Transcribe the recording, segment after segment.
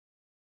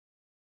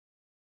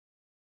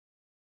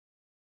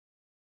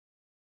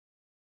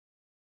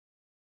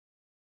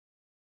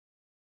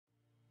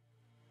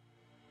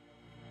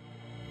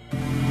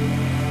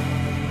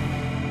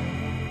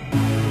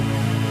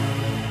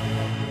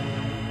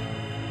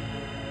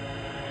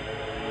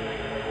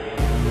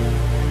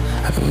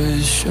I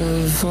wish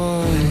a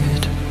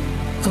void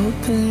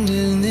opened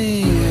in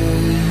the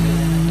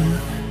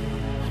air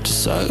to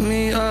suck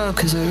me up,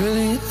 cause I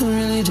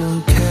really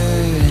don't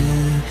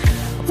care.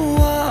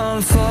 While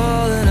I'm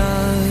falling,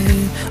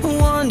 I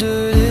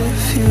wondered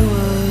if you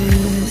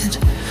would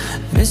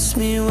miss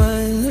me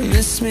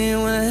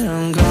when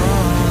I'm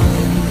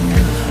gone.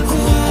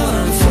 While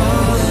I'm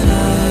falling,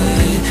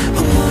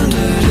 I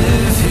wondered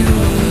if you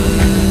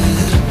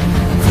would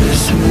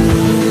miss me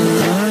when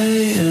I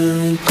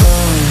am gone.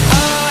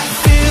 I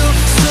feel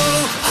so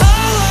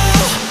hollow,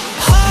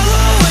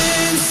 hollow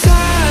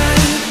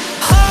inside,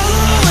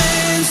 hollow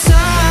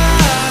inside.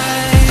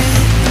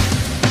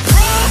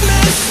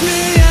 Promise me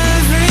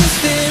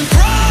everything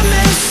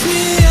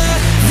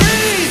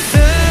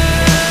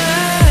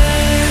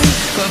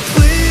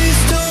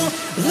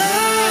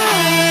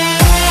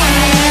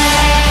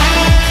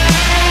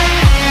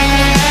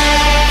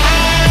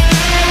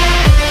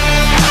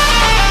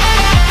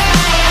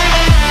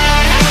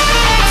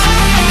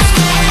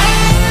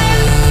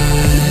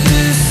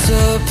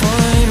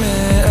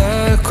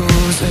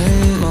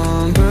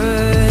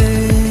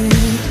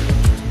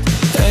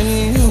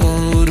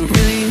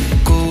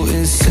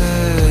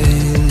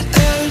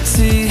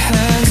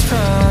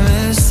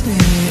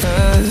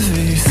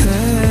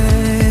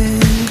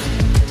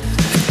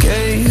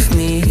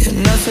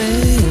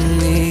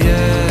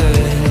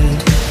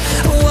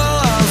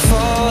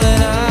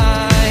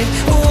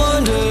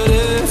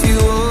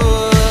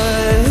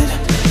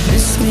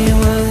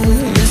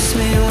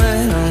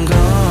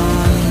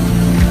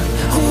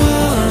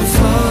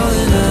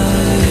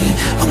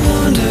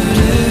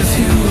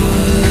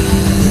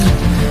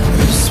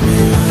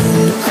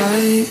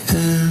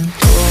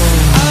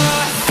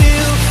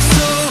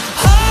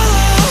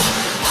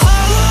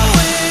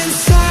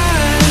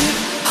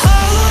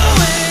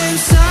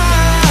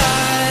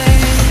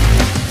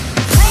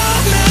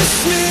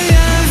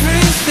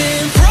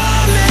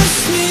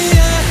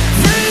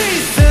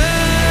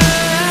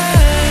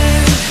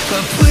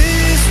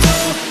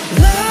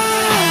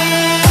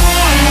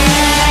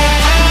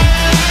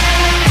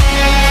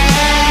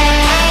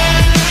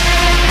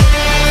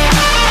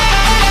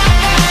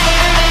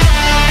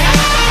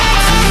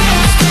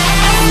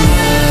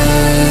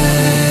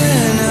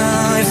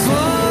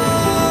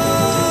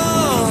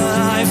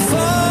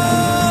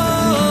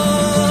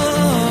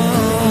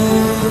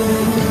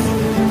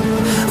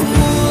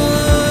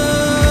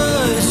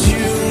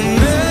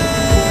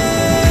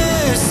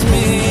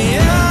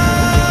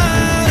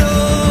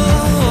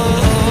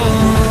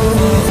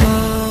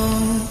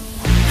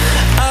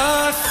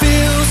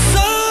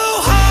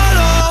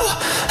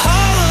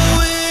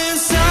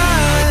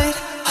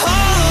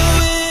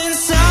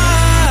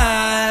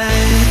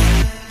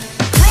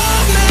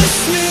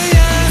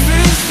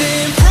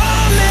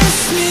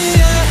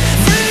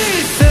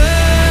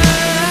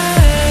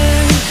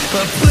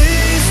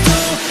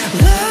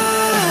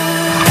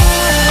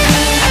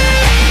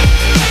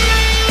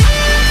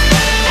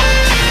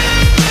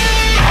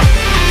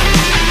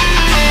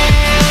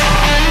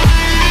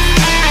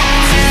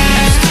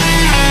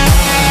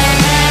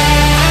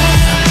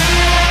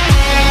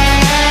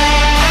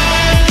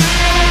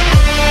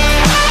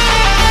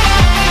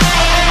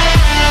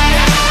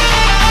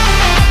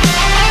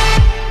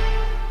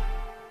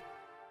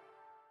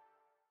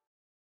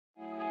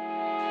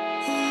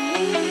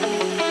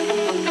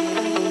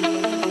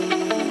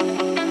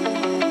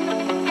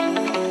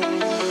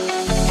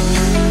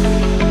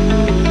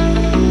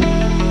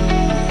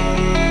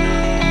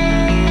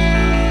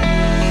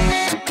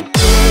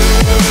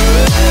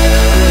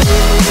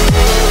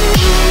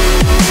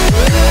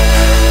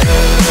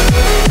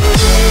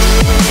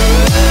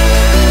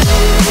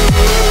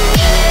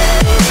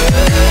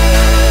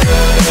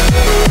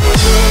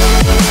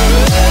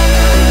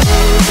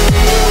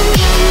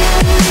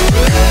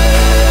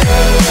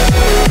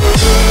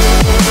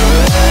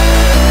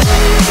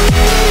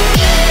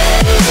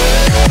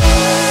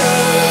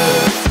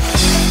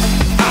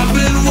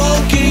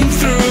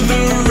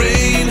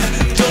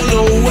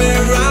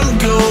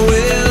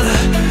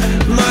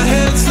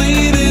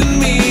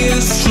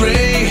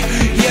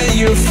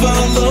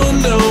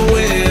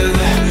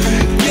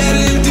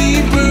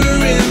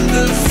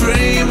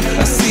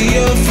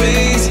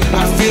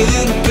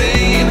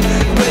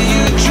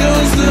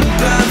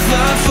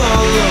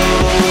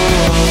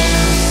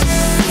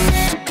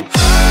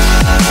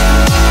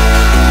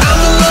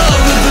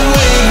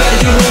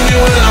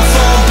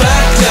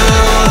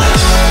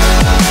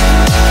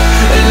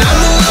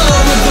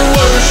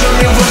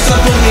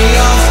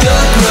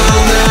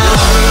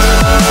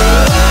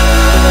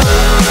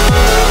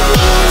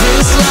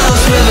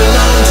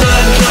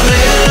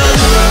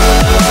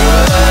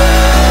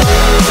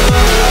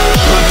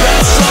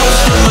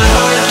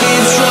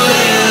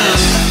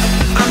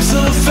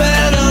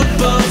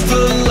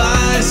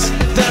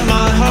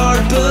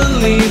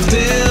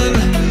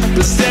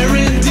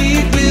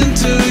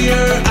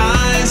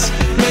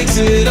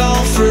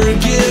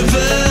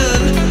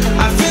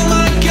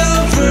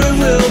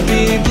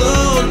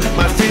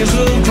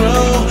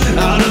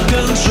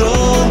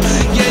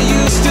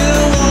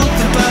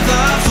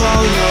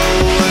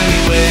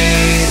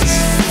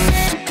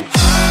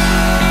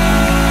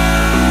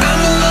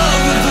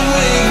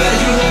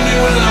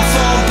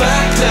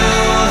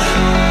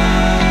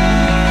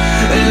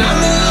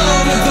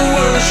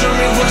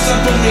first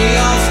and put me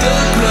off the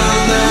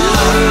ground now.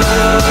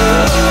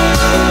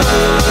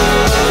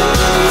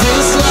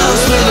 This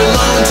love's been a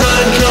long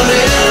time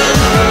coming.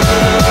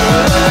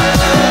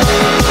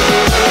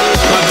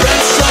 My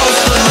breath stalls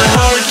but my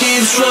heart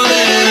keeps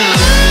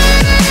running.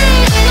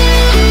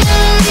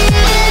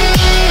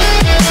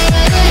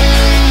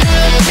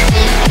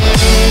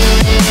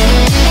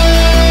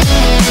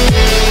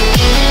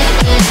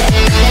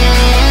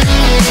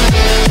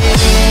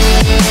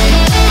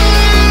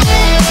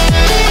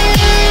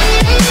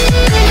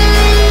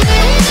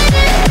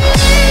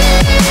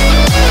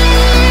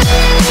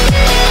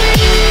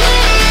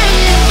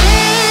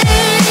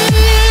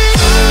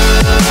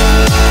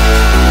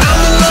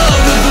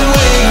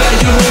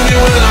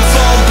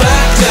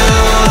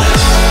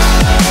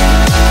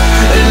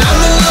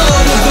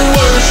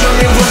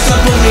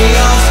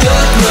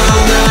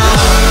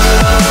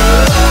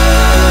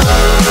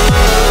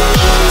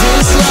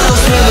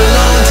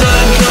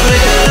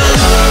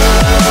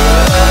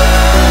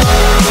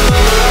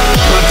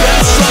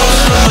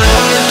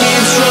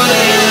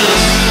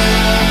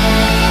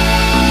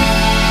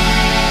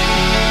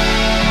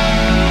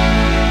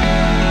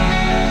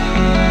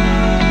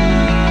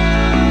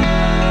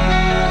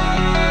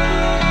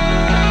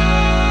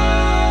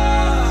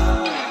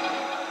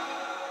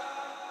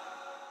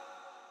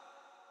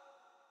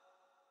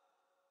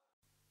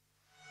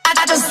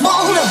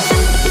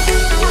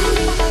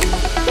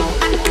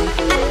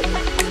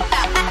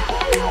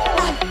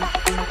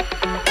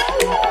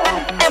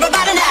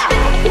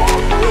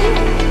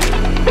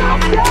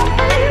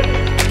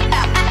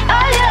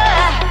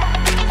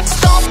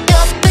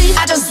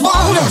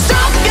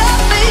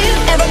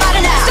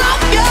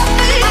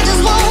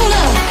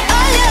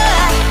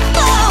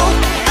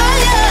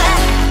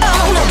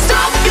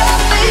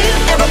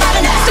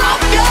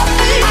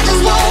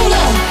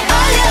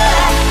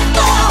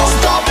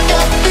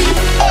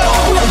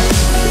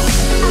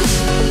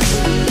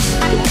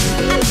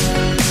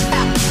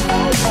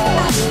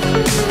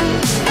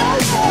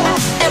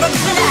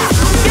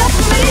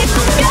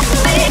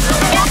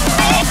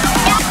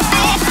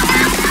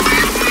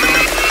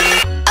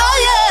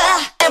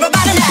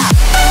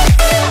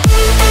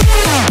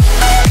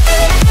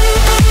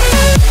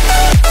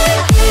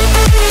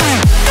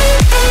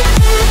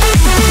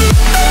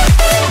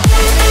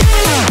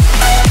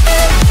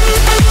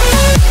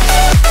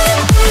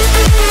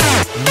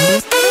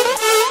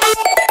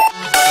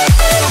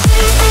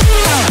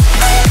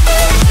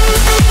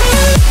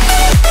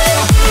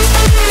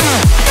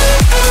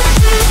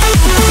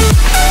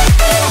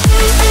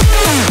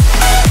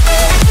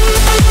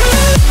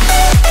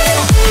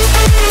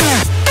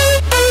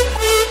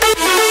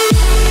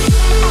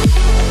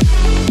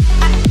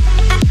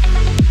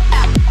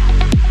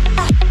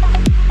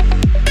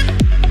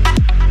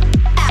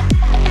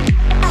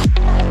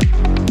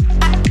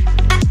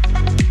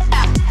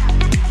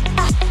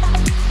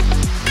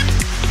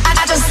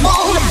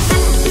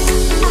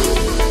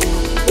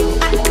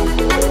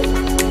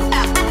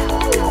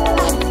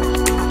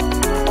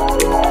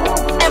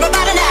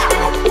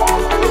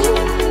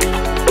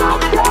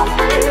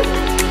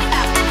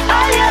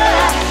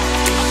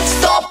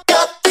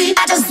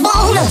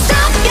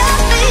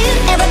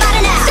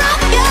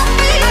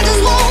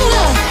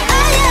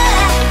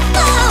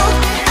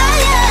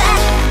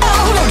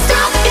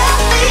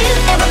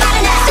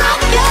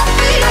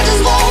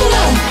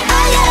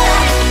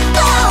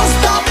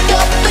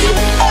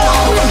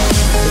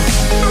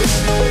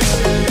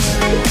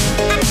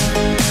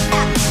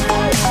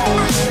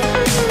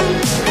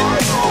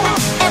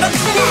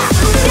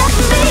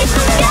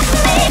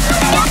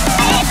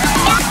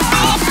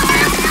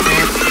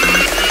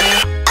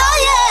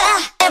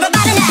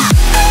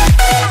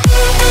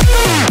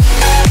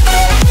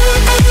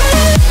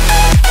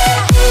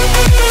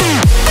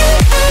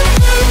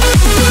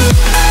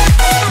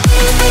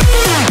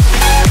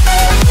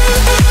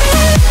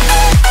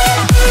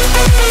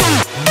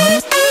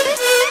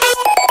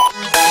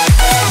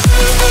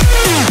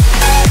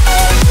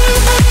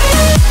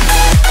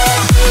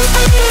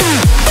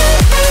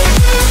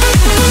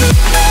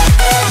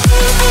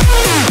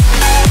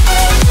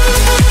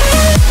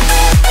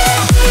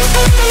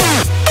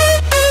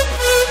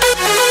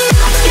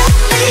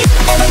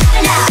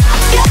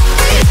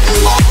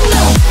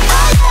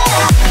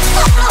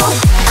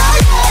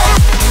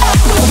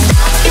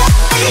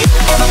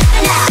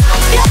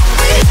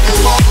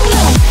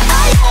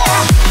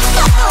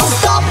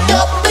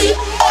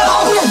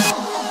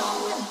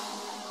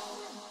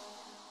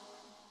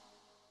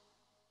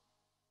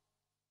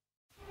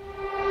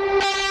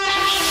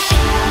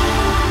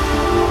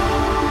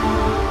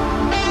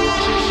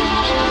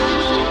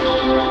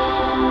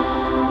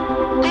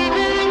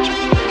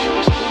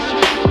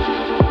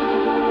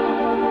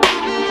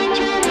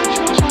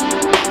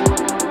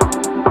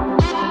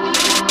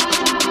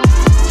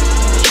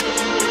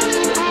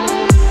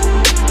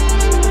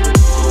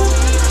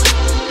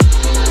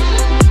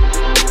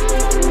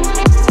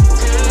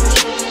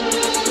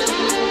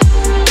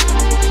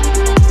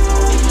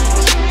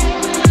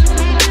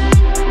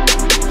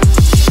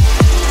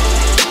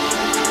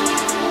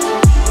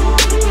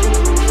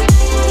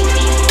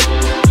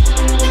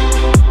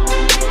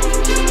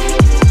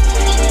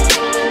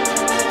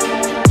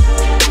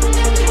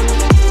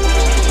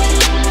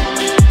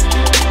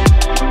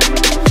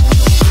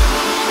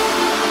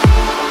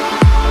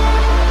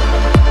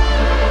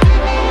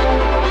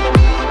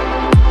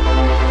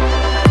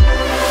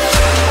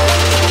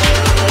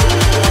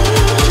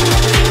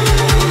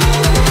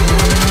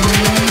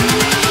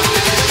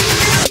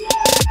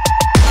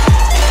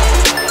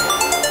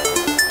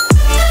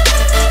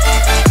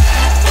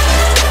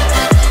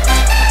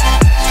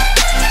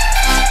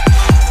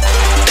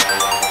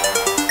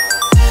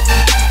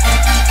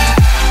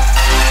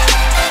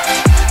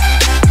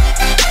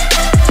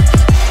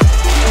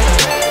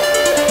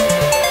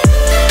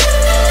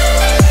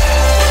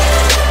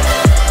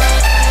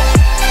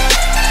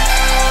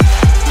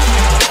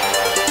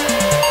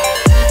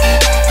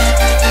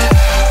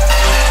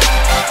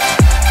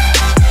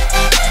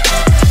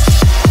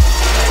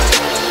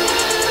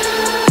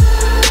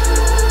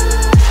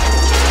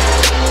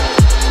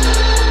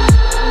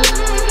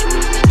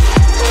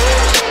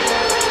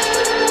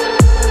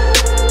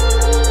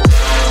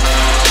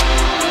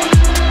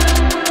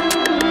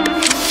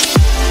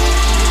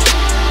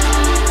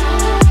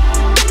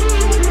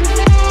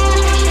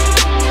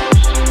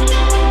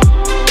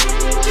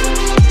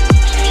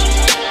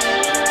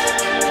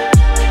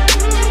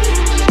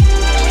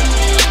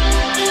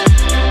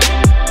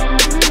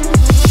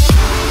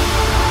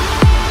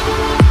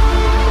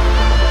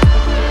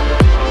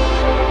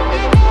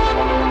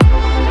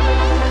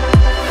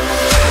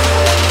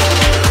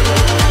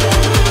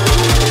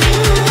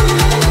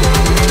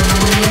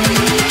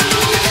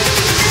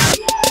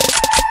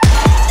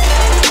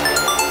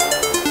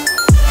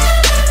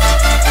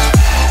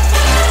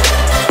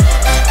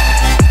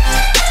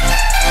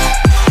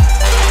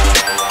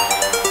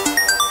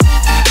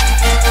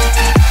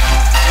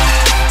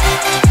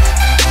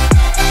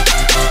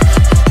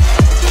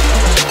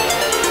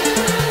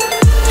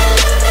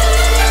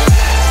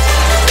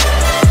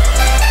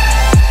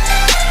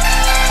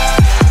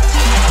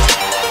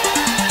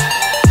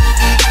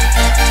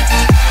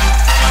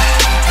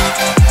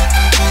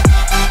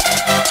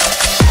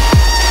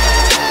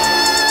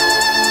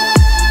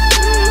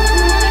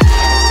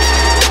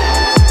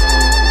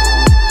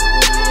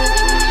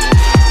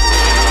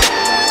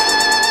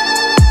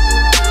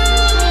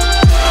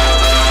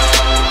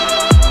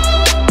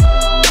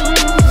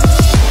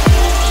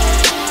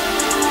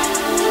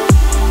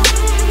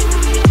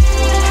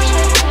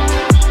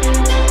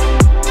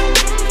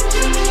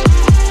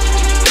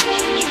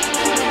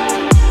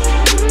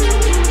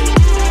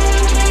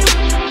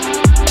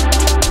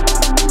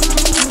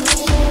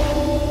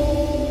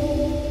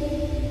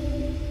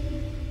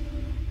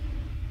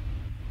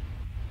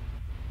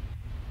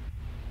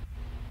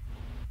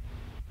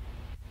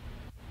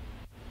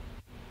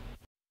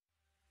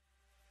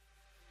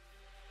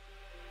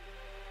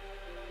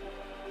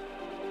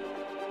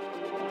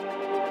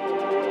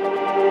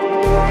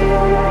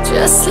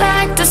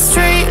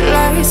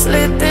 just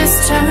lit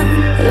this town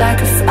like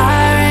a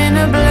fire in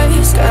a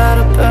blaze,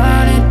 gotta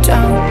burn it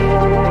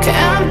down.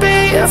 Can't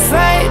be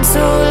afraid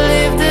to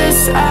leave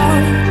this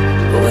out.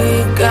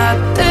 We got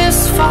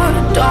this far,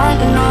 don't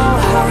know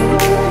how.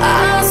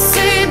 I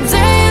see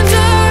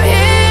danger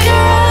in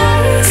your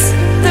eyes.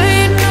 They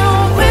know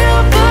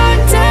we'll burn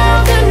down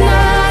the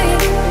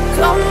night.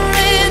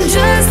 Coming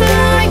just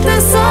like the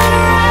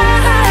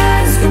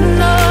sunrise. You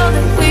know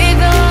that we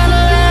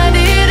gonna let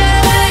it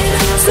rain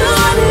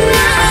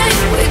tonight.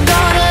 We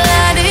gonna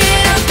let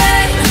it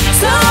rain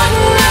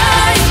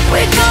tonight.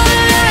 We gonna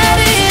let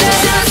it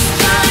just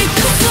like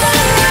the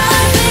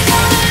sunrise. We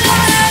gonna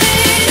let it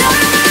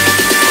rain.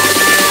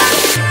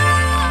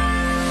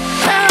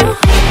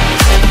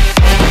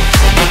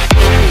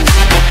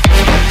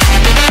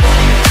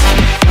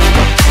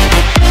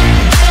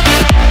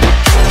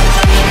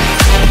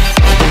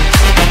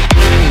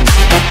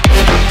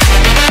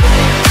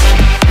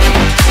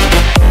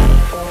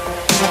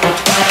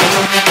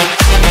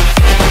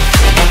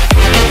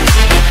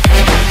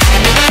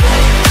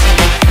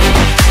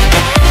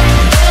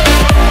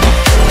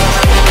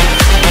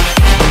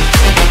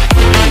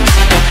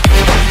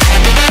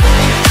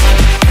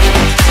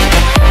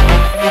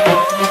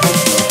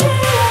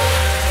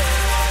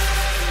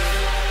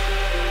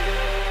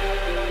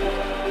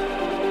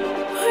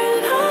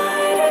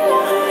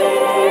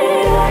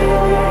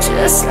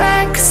 Just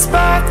like a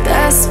spark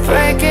that's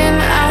breaking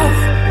out.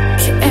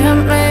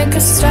 Can't make a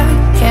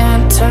stop,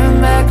 can't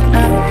turn back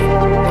now.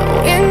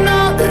 We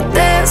know that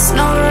there's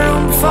no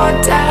room for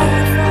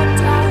doubt.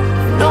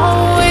 No,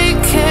 we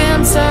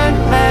can't turn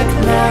back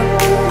now.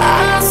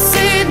 I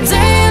see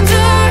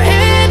danger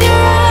in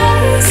your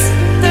eyes.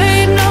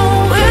 They know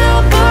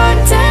we'll burn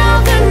down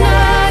the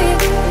night.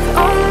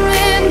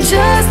 Coming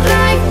just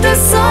like the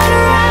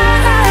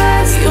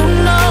sunrise. You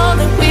know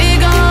that we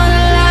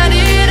gonna let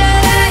it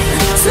rain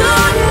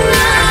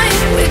tonight.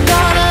 We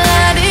gonna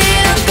let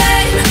it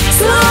rain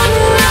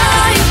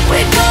tonight. We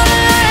gonna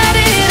let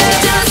it rain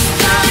just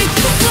like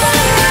the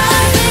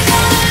sunrise. We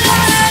gonna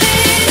let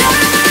it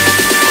rain.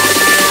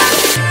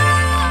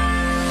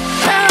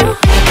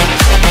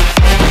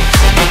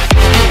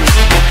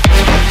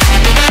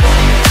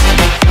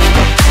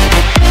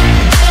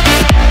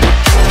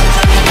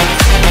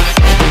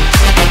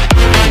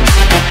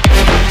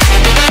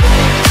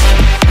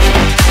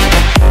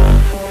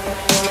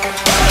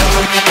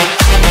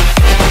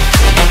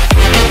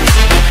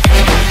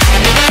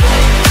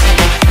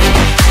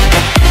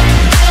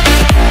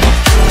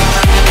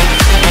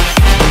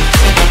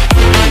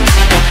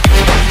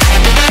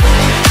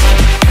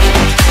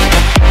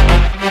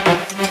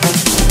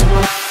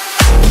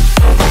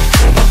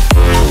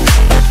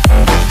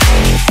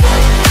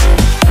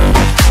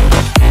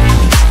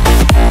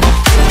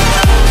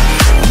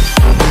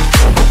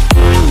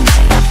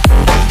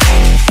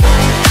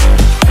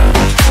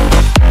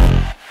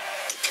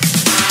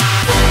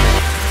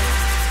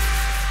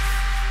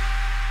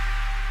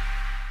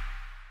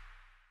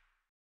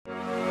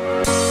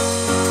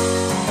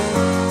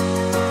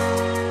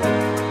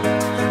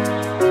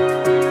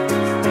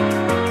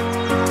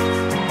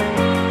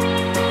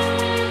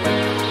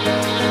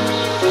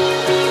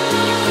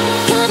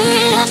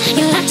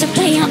 You like to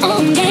play your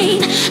own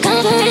game.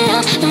 Cover it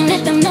up, don't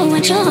let them know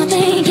what you're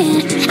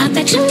thinking. I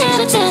bet you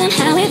never tell them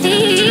how it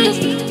feels.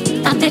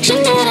 I bet you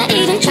never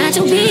even try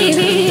to be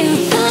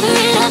real. Cover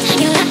it up,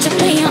 you like to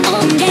play your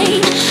own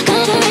game.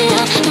 Cover it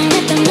up, don't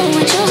let them know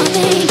what you're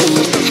thinking.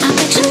 I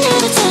bet you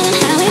never tell them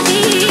how it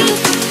feels.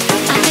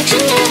 I bet you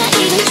never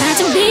even try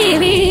to be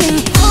real. I bet you never even try to be real.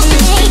 I bet you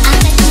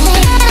never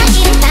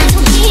even try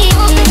to be real.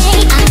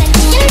 I bet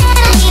you never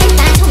even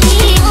try to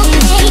be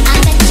real. I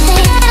bet you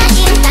never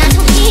even try to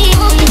be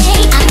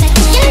real. I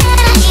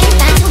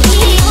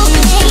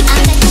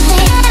bet you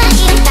never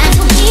even try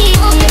to be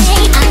real.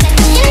 I bet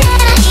you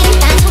never even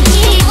try to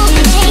be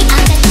real.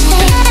 I bet you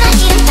never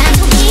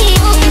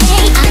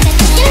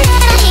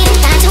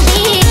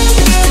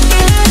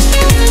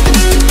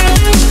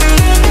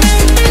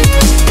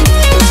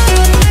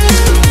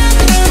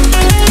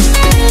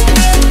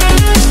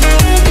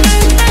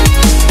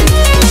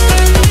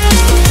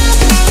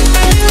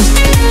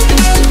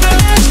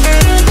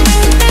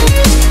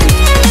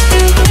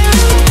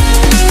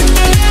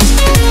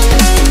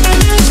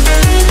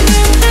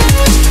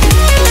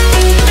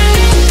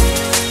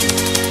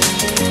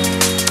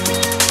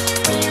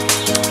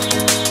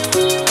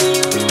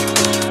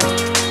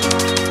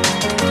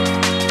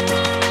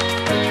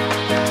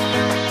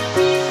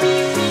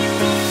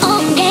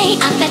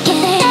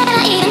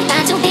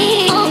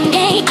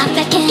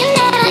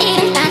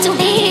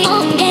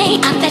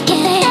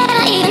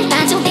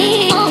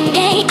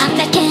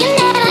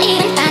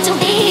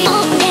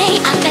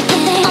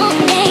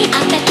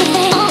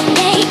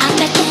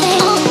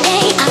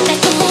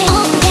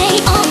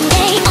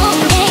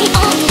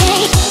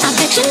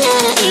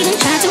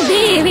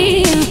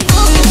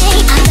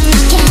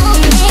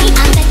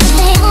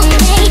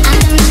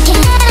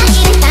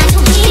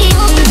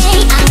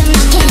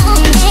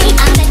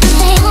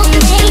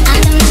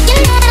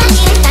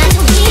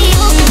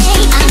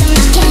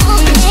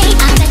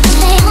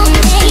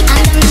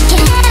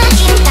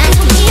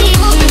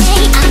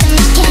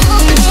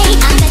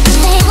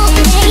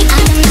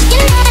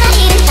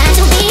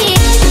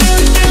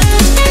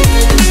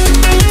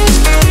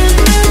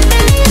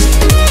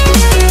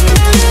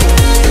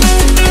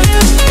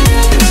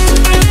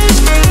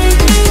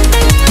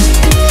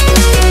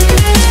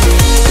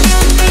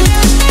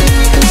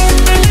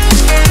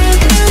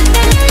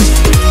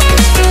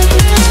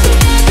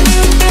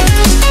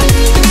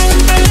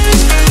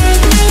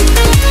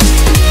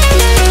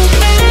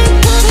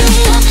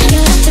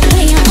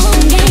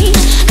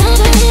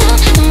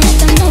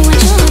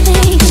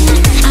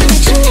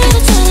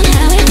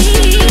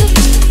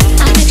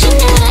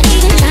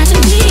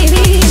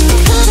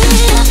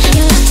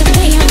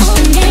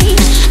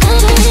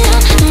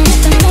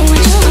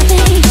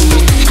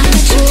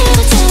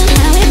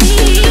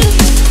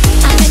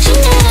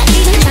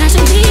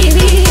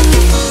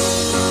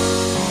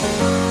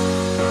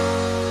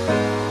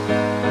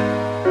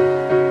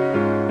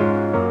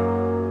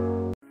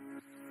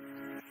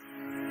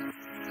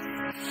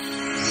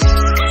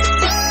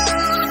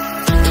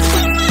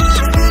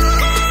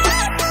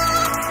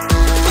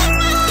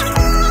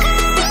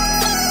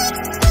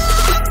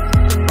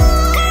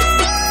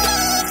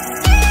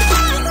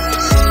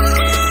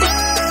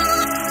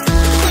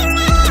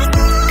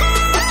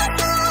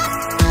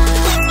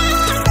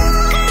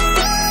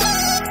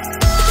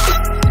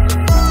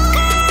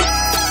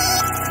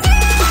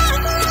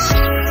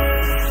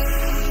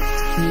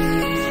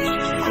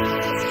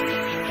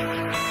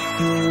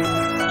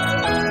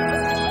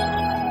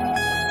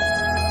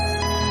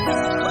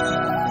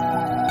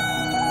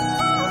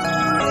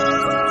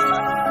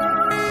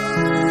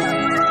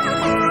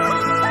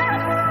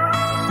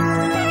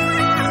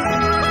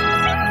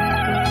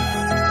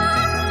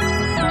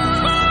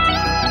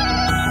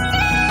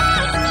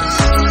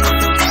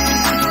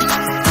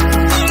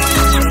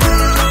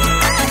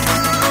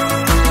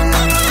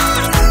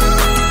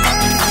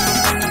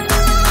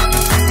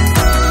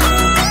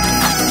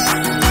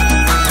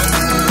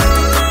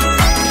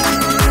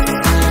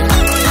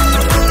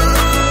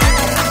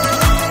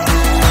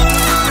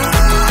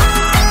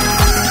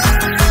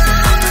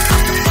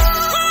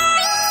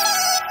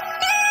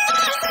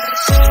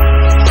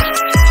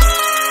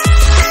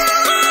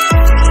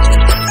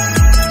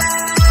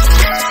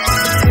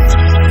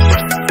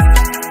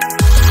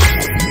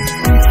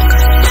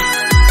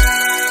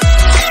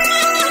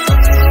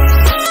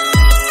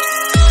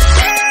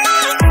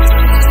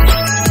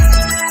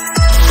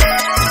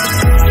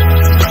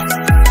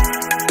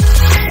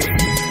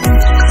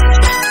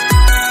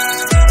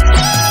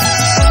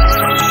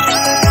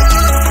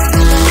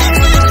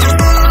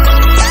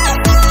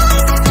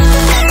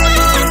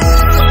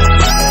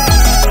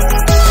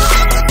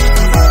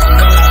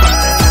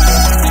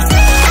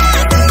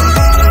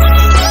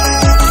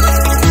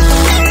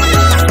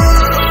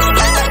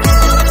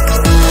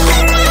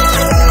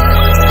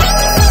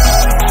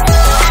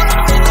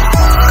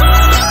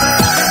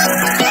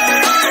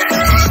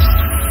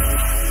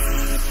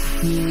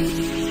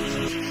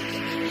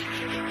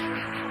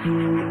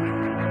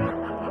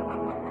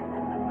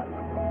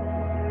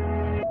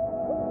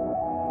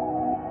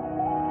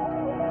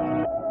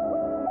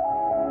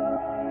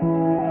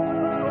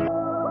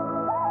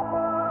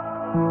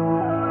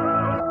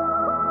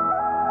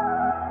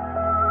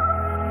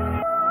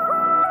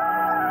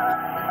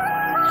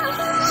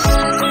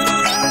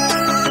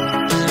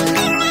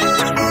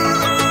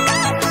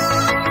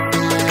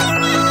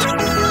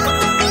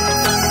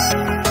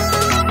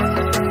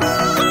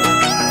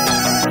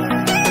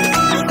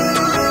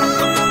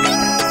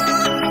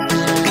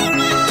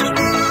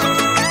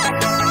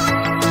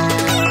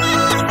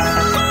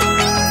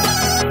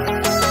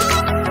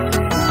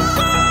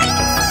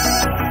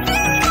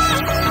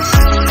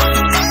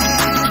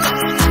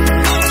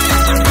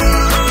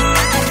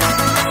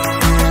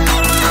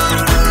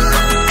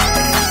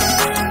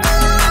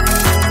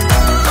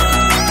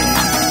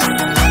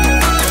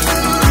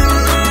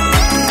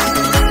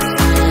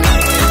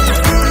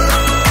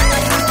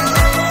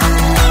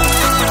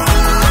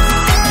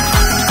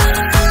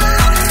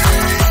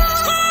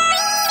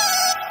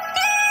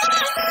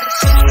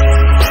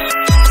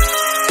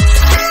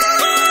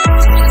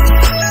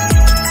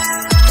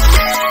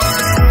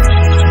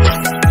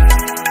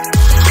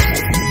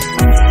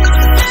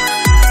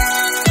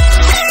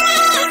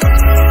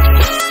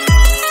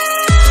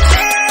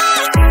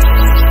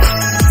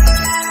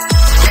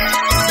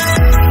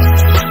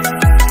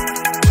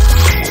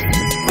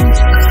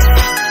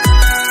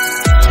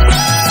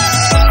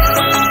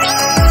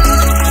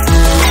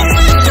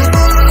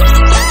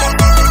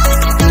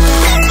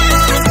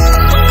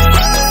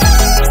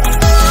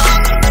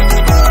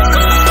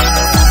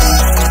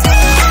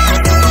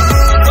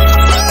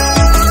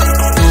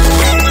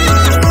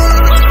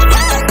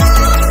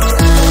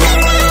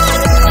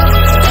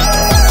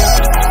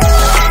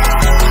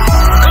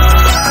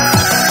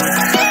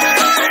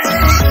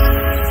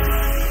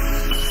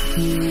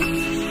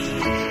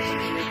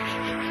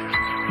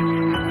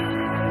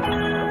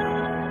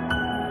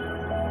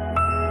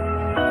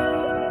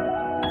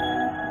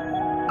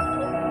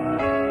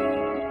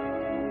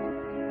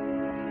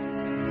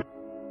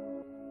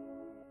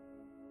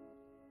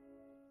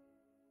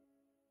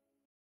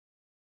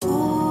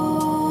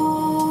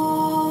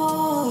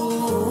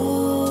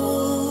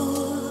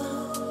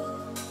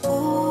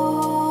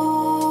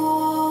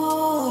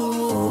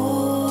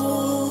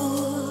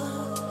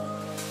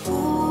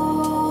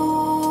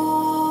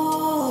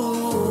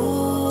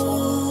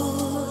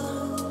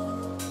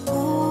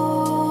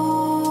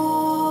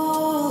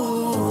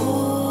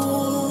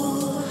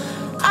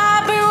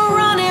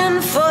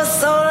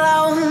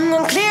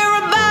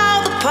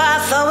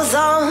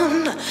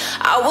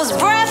was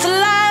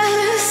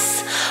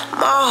breathless,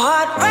 my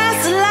heart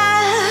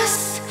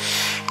restless.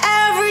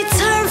 Every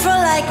turn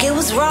felt like it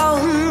was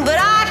wrong, but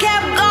I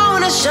kept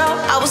going to show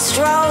I was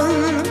strong.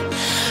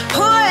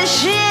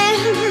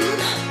 Pushing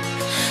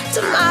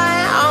to my